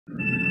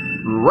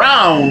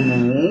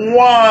Round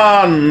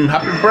one.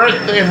 Happy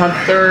birthday,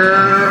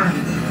 Hunter.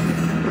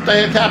 What the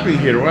heck happened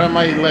here? Why am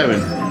I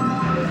 11?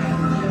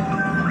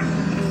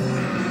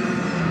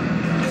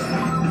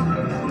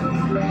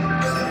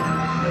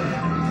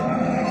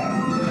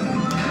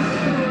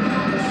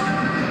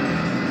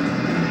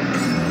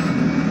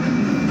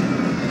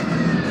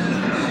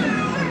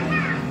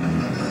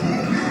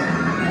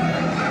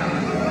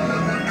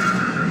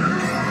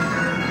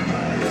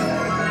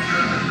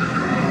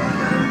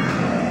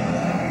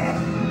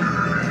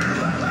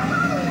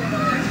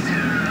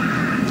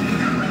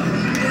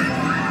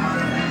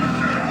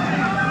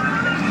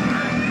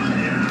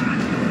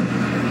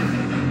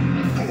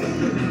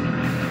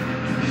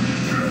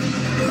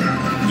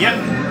 Yep.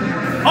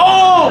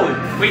 Oh!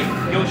 Wait,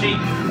 Yoshi.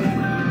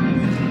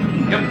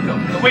 Yep.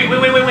 Wait.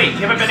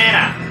 You have a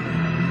banana.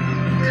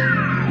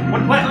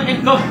 What?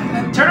 Go.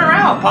 Turn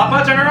around,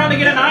 Papa. Turn around to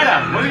get an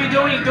item. What are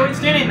you doing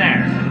standing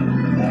there?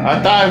 I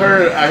thought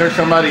I heard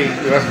somebody.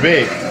 It was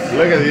big.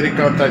 Look at it. He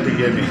come try to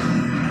get me.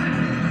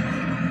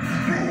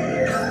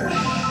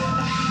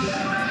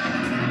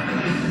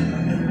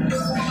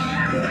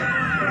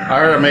 I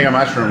heard a mega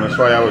mushroom. That's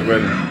why I was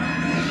waiting.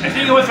 I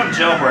think it was from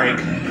Jailbreak.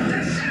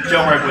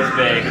 Jailbreak was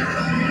big.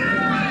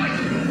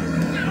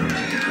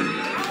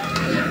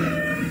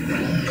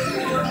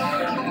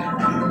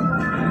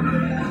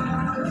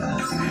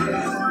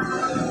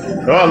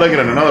 Oh, look at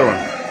it, another one.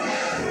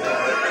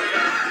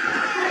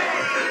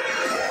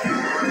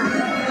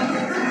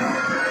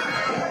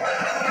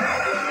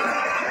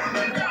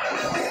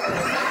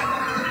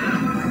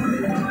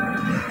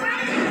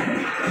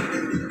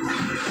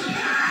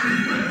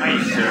 Are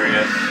you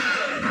serious?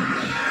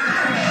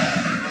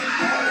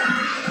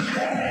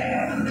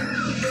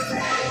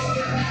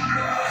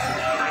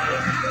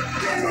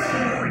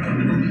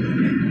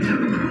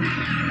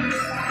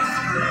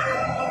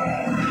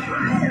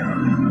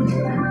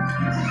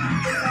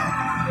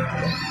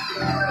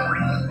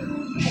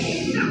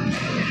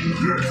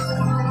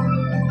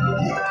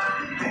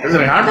 Is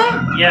it a hard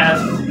one? Yes.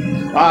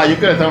 Ah, you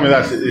could have told me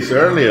that it's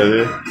earlier,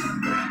 dude.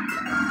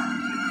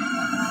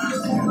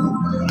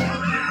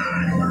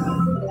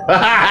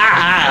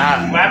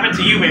 What happened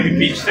to you, Baby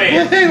Peach? Say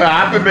it. What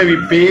happened, Baby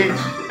Peach?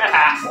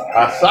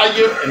 I saw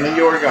you and then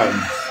you were gone.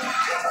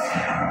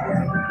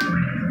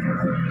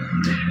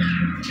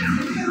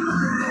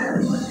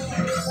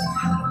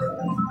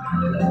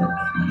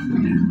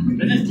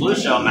 This is Blue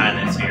Shell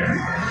Madness here.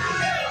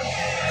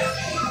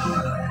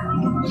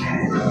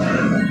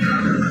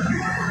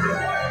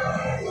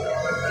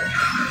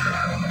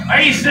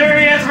 Are you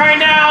serious right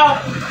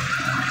now?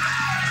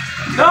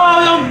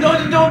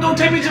 No, don't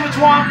take me to the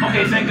swamp.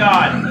 Okay, thank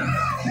God.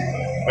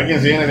 I can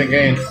see anything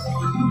again.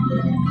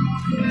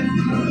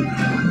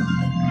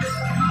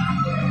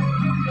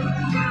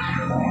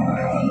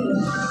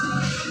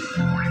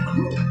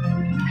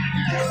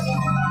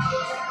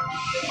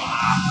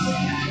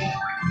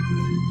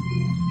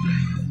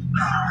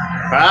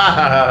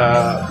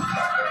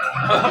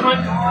 Oh my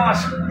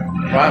gosh.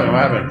 What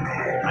happened?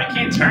 I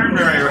can't turn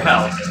very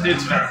well. This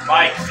dude's got a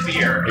bike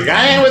spear. You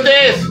got in with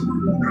this?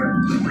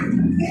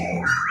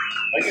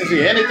 I can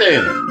see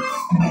anything.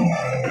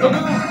 Go.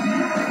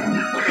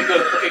 Okay,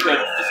 good.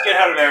 Just get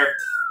out of there.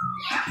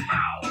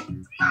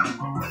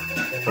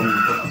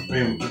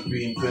 Boom.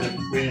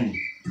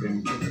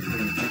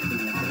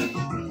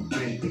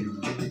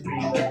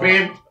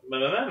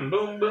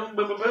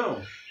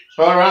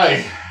 All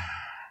right.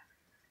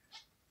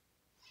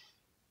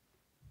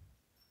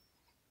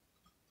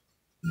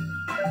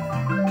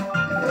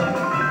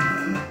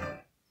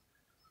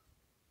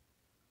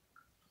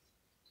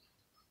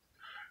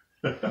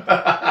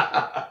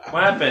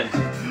 What happened?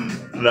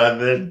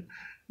 Nothing.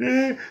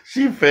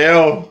 She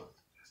fell.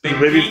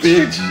 Baby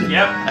Peach.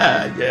 Yep.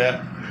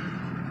 Yeah.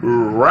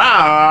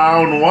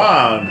 Round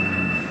one.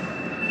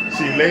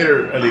 See you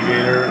later,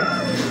 alligator.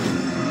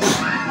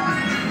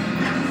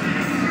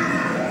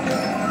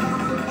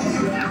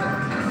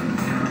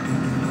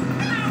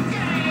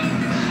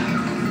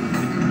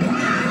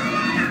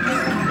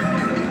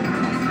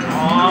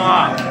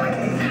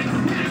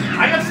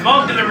 I got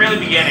smoked in the really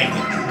beginning.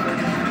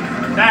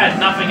 That had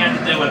nothing had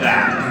to do with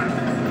that.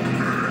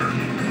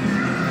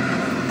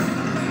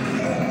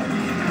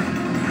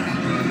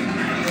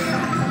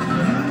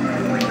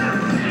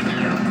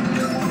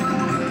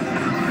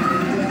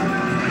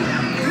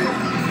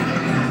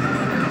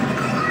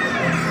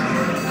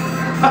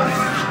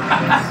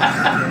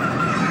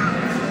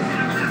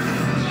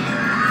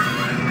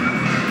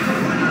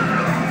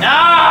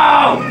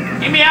 No!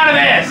 Get me out of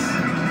this!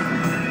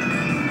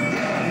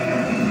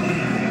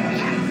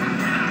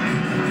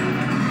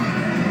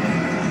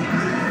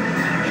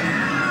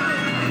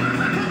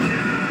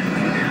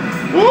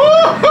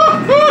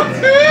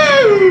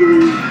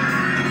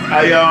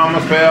 I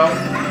almost fell,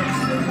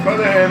 but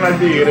then I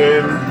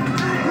didn't.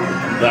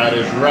 That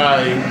is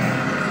right.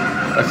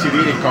 I see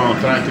Diddy-Kong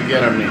trying to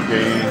get at me,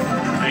 okay?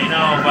 I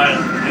know, but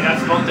I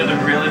got smoked at the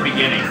really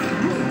beginning.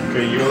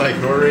 Can you like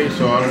hurry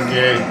so I don't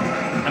get...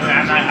 I mean,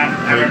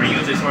 I remember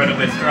usually sort of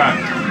bit struck.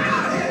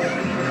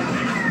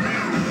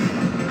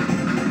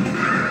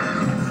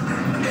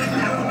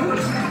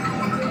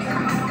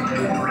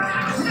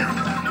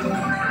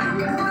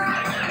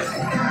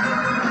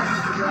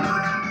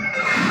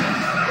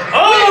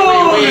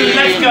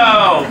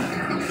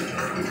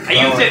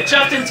 used it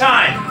just in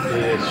time.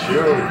 It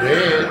sure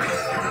did.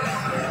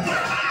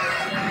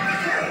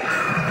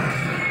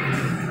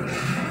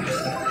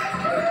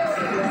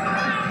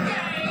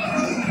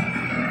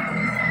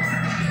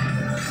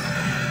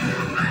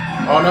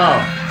 Oh no.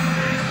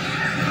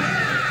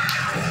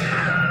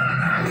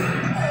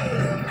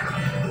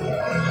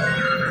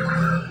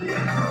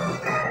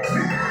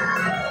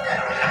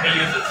 I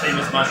use the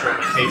famous mushroom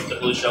in case the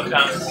blue shell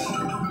comes.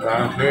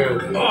 Sounds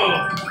good.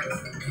 Oh.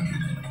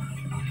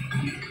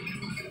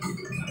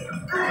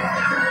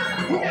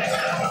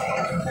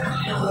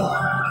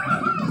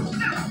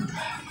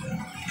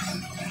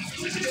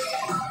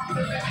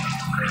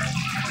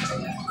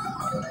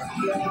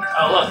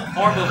 Oh look,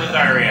 more moving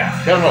diarrhea.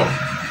 Careful.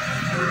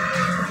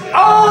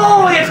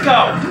 Oh, let's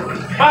go!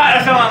 But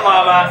I fell in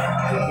lava.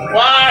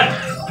 What?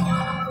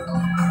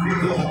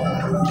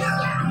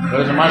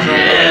 There's a mushroom on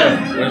the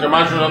left. There's a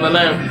mushroom on the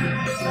left.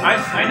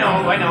 I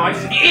know, I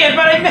see it,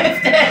 but I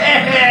missed it!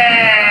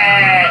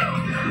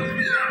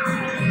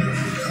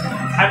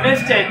 I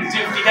missed it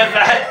because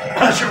that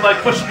mushroom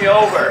like pushed me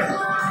over.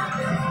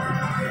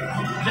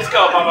 Just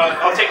go, Bubba.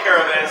 I'll take care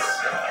of this.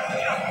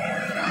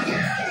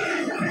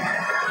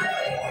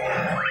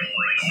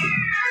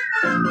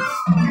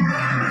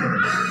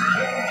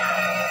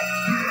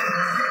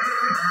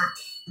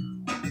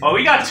 Oh,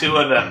 we got two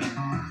of them.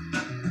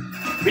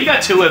 We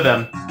got two of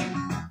them.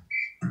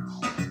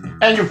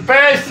 And you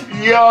face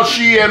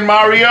Yoshi and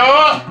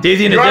Mario.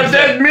 Daisy and You're a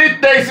dead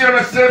meat, Daisy on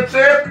a sip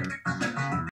sip.